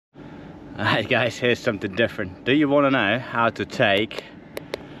Alright guys, here's something different. Do you want to know how to take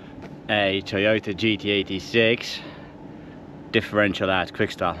a Toyota Gt86 differential out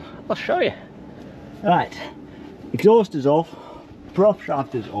quick style? I'll show you. Right, exhaust is off, prop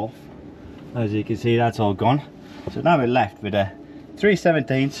shaft is off. As you can see, that's all gone. So now we're left with a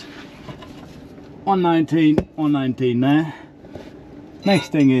 3/17, 119, 119 there.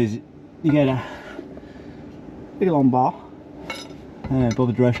 Next thing is you get a big long bar and put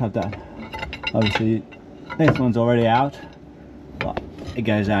the drive shaft down. Obviously this one's already out, but it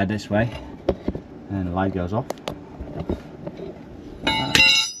goes out this way and the light goes off.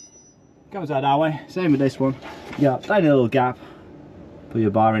 Comes out that way. Same with this one. You got a tiny little gap, put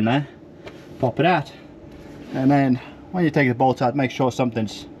your bar in there, pop it out, and then when you take the bolts out, make sure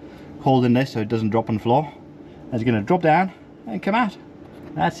something's holding this so it doesn't drop on the floor. It's going to drop down and come out.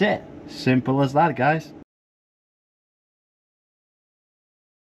 That's it. Simple as that, guys.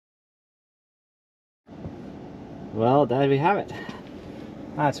 Well, there we have it.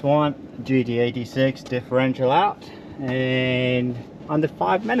 That's one Gt86 differential out in under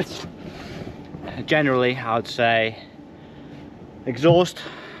 5 minutes. Generally, I would say exhaust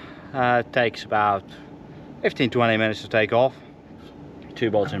takes about 15-20 minutes to take off. 2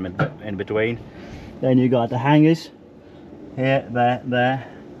 bolts in between. Then you got the hangers here, there,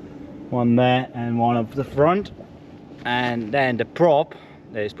 one there, and one up the front. And then the prop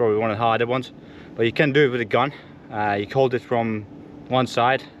is probably one of the harder ones, but you can do it with a gun. You hold it from one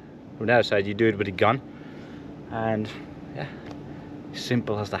side, from the other side you do it with a gun, and yeah,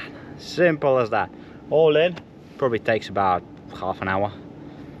 simple as that. Simple as that. All in, probably takes about half an hour,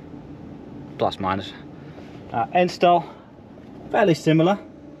 plus minus. Install, fairly similar.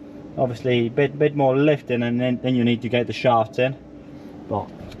 Obviously, bit more lifting, and then you need to get the shafts in, but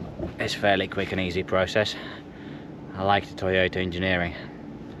it's fairly quick and easy process. I like the Toyota engineering.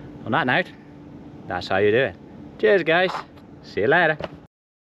 On that note, that's how you do it. Cheers guys, see you later.